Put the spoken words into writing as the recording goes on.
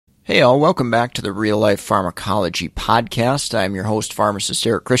Hey all, welcome back to the Real Life Pharmacology Podcast. I'm your host, pharmacist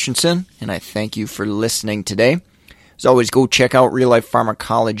Eric Christensen, and I thank you for listening today. As always, go check out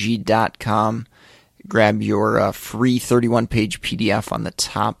reallifepharmacology.com. Grab your free 31-page PDF on the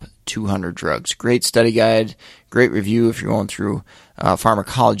top 200 drugs. Great study guide, great review if you're going through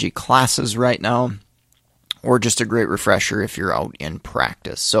pharmacology classes right now, or just a great refresher if you're out in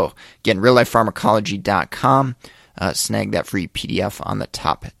practice. So again, reallifepharmacology.com. Snag that free PDF on the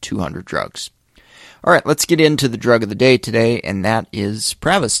top 200 drugs. All right, let's get into the drug of the day today, and that is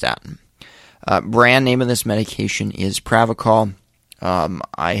Pravastatin. Brand name of this medication is Pravachol.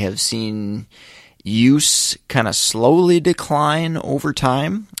 I have seen use kind of slowly decline over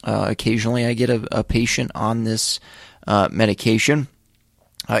time. Occasionally I get a patient on this medication.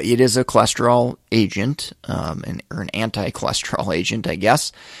 It is a cholesterol agent, or an anti-cholesterol agent, I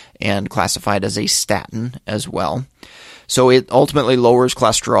guess, and classified as a statin as well. So it ultimately lowers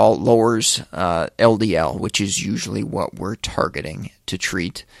cholesterol, lowers LDL, which is usually what we're targeting to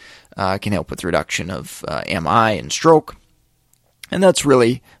treat. It can help with reduction of MI and stroke, and that's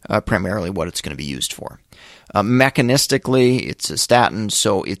really primarily what it's going to be used for. Mechanistically, it's a statin,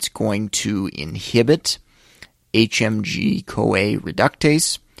 so it's going to inhibit HMG-CoA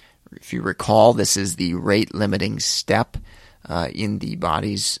reductase. If you recall, this is the rate-limiting step in the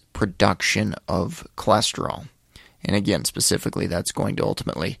body's production of cholesterol. And again, specifically, that's going to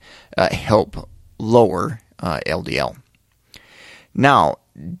ultimately help lower LDL. Now,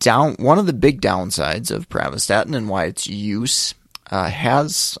 one of the big downsides of Pravastatin and why its use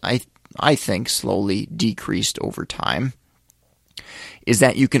has, I think, slowly decreased over time, is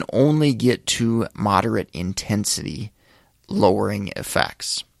that you can only get to moderate intensity lowering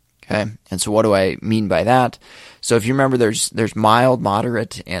effects. Okay, and so what do I mean by that? So if you remember, there's mild,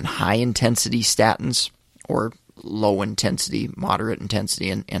 moderate, and high intensity statins, or low intensity, moderate intensity,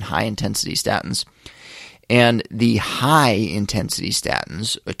 and high intensity statins. And the high intensity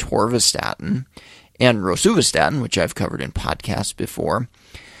statins, atorvastatin and rosuvastatin, which I've covered in podcasts before,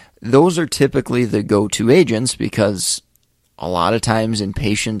 those are typically the go-to agents because a lot of times in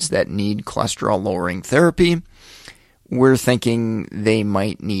patients that need cholesterol-lowering therapy, we're thinking they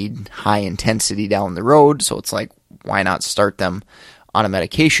might need high intensity down the road, so it's like, why not start them on a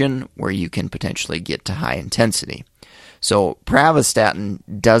medication where you can potentially get to high intensity? So Pravastatin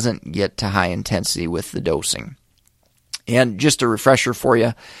doesn't get to high intensity with the dosing. And just a refresher for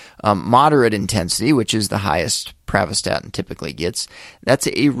you, moderate intensity, which is the highest Pravastatin typically gets, that's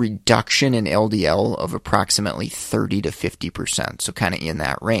a reduction in LDL of approximately 30 to 50%, so kind of in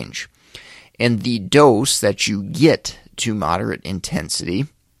that range. And the dose that you get to moderate intensity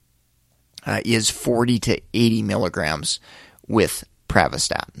is 40 to 80 milligrams with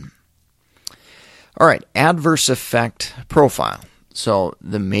Pravastatin. All right, adverse effect profile. So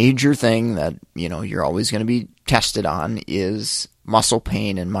the major thing that you're always going to be tested on is muscle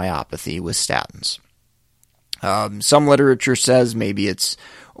pain and myopathy with statins. Some literature says maybe it's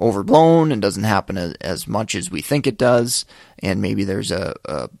overblown and doesn't happen as much as we think it does, and maybe there's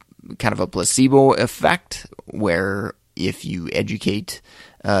a kind of a placebo effect where if you educate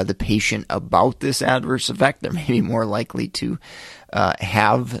the patient about this adverse effect, they're maybe more likely to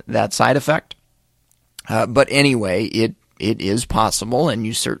have that side effect. But anyway, it is possible, and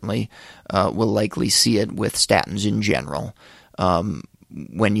you certainly will likely see it with statins in general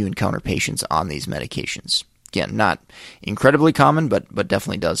when you encounter patients on these medications. Again, not incredibly common, but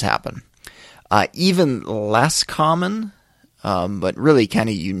definitely does happen. Even less common, but really kind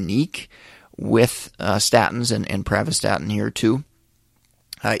of unique with statins and Pravastatin here too,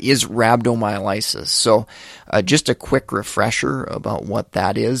 is rhabdomyolysis. So just a quick refresher about what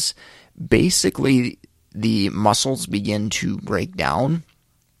that is. Basically, the muscles begin to break down,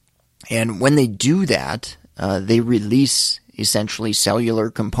 and when they do that, they release essentially cellular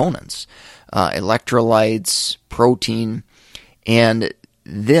components, electrolytes, protein, and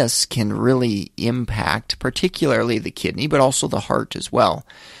this can really impact particularly the kidney, but also the heart as well.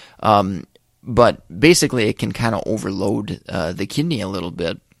 But basically, it can kind of overload the kidney a little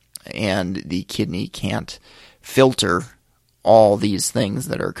bit, and the kidney can't filter all these things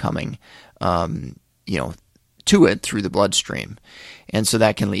that are coming to it through the bloodstream. And so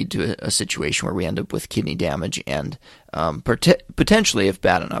that can lead to a situation where we end up with kidney damage, and potentially, if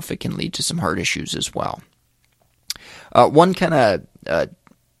bad enough, it can lead to some heart issues as well. One kind of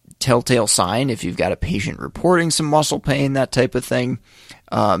telltale sign, if you've got a patient reporting some muscle pain, that type of thing,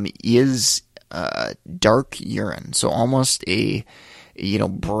 is dark urine. So almost a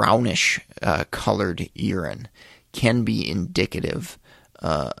brownish colored urine can be indicative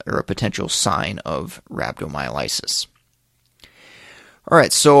or a potential sign of rhabdomyolysis. All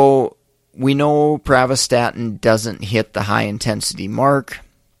right, so we know pravastatin doesn't hit the high intensity mark.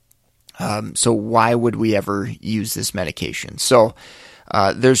 So why would we ever use this medication? So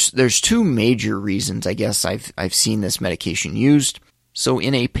there's two major reasons, I guess, I've seen this medication used. So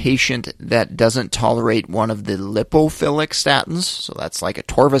in a patient that doesn't tolerate one of the lipophilic statins, so that's like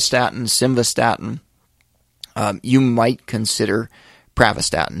atorvastatin, simvastatin, you might consider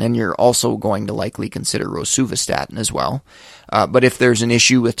pravastatin, and you're also going to likely consider rosuvastatin as well. But if there's an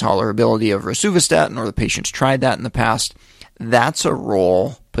issue with tolerability of rosuvastatin, or the patient's tried that in the past, that's a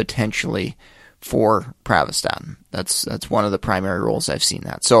role potentially for pravastatin. That's one of the primary roles I've seen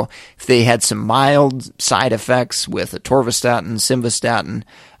that. So if they had some mild side effects with atorvastatin, simvastatin,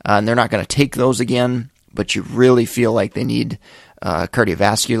 and they're not going to take those again, but you really feel like they need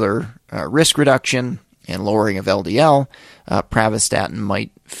cardiovascular risk reduction and lowering of LDL, pravastatin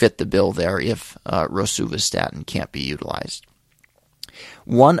might fit the bill there if rosuvastatin can't be utilized.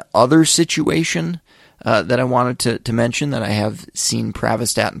 One other situation that I wanted to mention that I have seen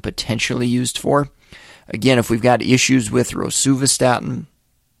pravastatin potentially used for, again, if we've got issues with rosuvastatin,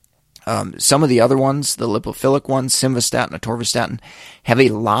 some of the other ones, the lipophilic ones, simvastatin, atorvastatin, have a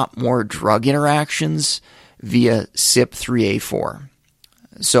lot more drug interactions via CYP3A4.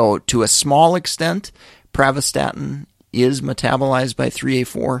 So to a small extent, pravastatin is metabolized by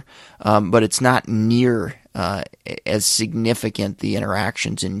 3A4, but it's not near as significant, the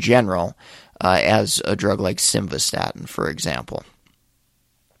interactions in general, as a drug like simvastatin, for example.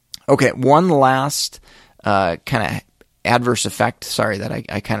 Okay, one last kind of adverse effect, that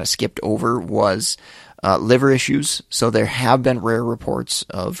I kind of skipped over, was liver issues. So there have been rare reports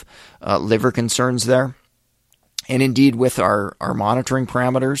of liver concerns there. And indeed, with our monitoring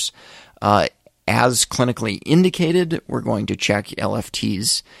parameters, as clinically indicated, we're going to check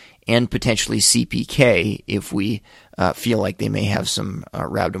LFTs and potentially CPK if we feel like they may have some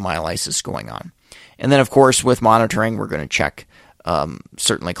rhabdomyolysis going on. And then, of course, with monitoring, we're going to check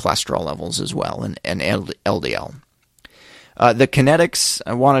certainly cholesterol levels as well, and LDL. The kinetics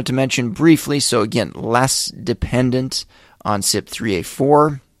I wanted to mention briefly. So again, less dependent on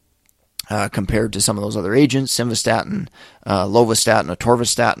CYP3A4 compared to some of those other agents, simvastatin, lovastatin,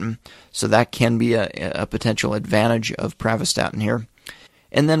 atorvastatin. So that can be a potential advantage of pravastatin here.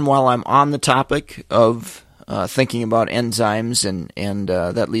 And then while I'm on the topic of thinking about enzymes, and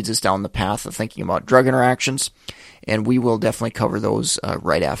that leads us down the path of thinking about drug interactions, and we will definitely cover those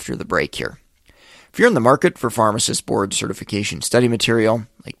right after the break here. If you're in the market for pharmacist board certification study material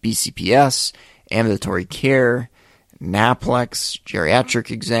like BCPS, ambulatory care, NAPLEX, geriatric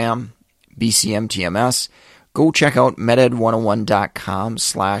exam, BCM-TMS, go check out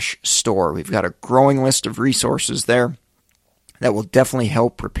meded101.com/store. We've got a growing list of resources there that will definitely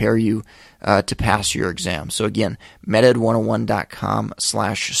help prepare you to pass your exam. So again,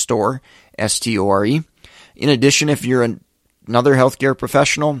 meded101.com/store, STORE. In addition, if you're another healthcare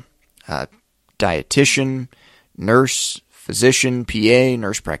professional, dietitian, nurse, physician, PA,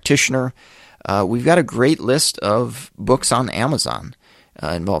 nurse practitioner, we've got a great list of books on Amazon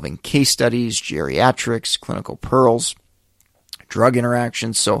involving case studies, geriatrics, clinical pearls, drug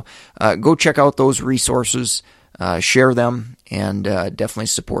interactions. So go check out those resources, share them, and definitely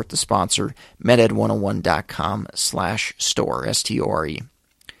support the sponsor, meded101.com/store, STORE.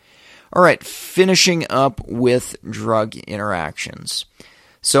 All right, finishing up with drug interactions.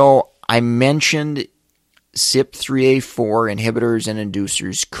 So I mentioned CYP3A4 inhibitors and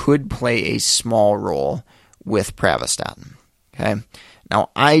inducers could play a small role with pravastatin. Okay.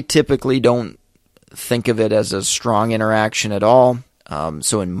 Now, I typically don't think of it as a strong interaction at all.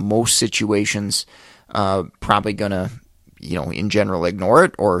 So in most situations, probably going to, in general, ignore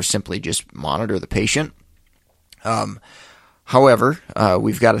it or simply just monitor the patient. However,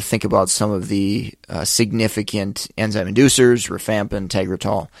 we've got to think about some of the significant enzyme inducers, rifampin,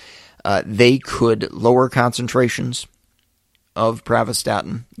 tegretol. They could lower concentrations of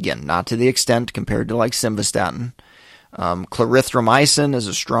pravastatin. Again, not to the extent compared to like simvastatin. Clarithromycin is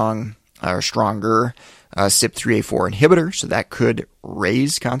a stronger CYP3A4 inhibitor, so that could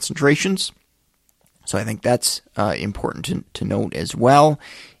raise concentrations. So I think that's important to note as well,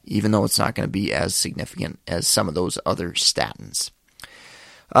 even though it's not going to be as significant as some of those other statins.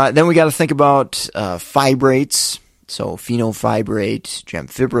 Then we got to think about fibrates, so fenofibrate,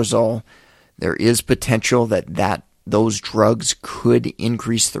 gemfibrozole. There is potential that those drugs could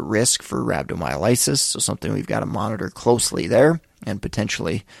increase the risk for rhabdomyolysis, so something we've got to monitor closely there and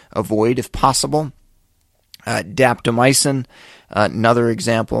potentially avoid if possible. Daptomycin, another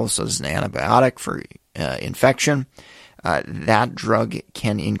example, so this is an antibiotic for infection. That drug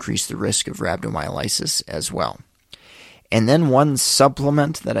can increase the risk of rhabdomyolysis as well. And then one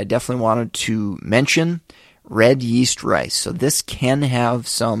supplement that I definitely wanted to mention, red yeast rice. So this can have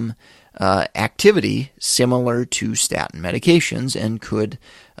some activity similar to statin medications and could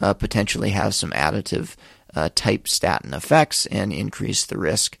potentially have some additive type statin effects and increase the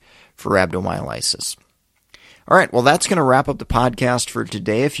risk for rhabdomyolysis. All right, well, that's going to wrap up the podcast for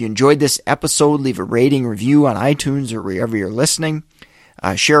today. If you enjoyed this episode, leave a rating, review on iTunes or wherever you're listening.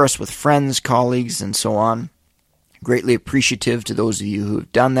 Share us with friends, colleagues, and so on. Greatly appreciative to those of you who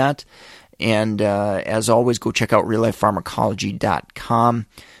have done that. And as always, go check out reallifepharmacology.com.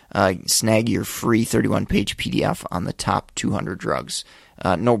 Snag your free 31-page PDF on the top 200 drugs.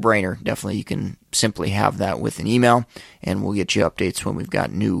 No-brainer. Definitely, you can simply have that with an email, and we'll get you updates when we've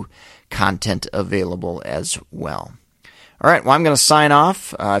got new content available as well. All right, well, I'm going to sign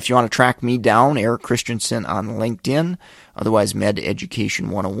off. If you want to track me down, Eric Christensen on LinkedIn, otherwise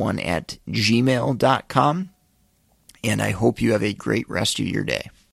mededucation101 at gmail.com. And I hope you have a great rest of your day.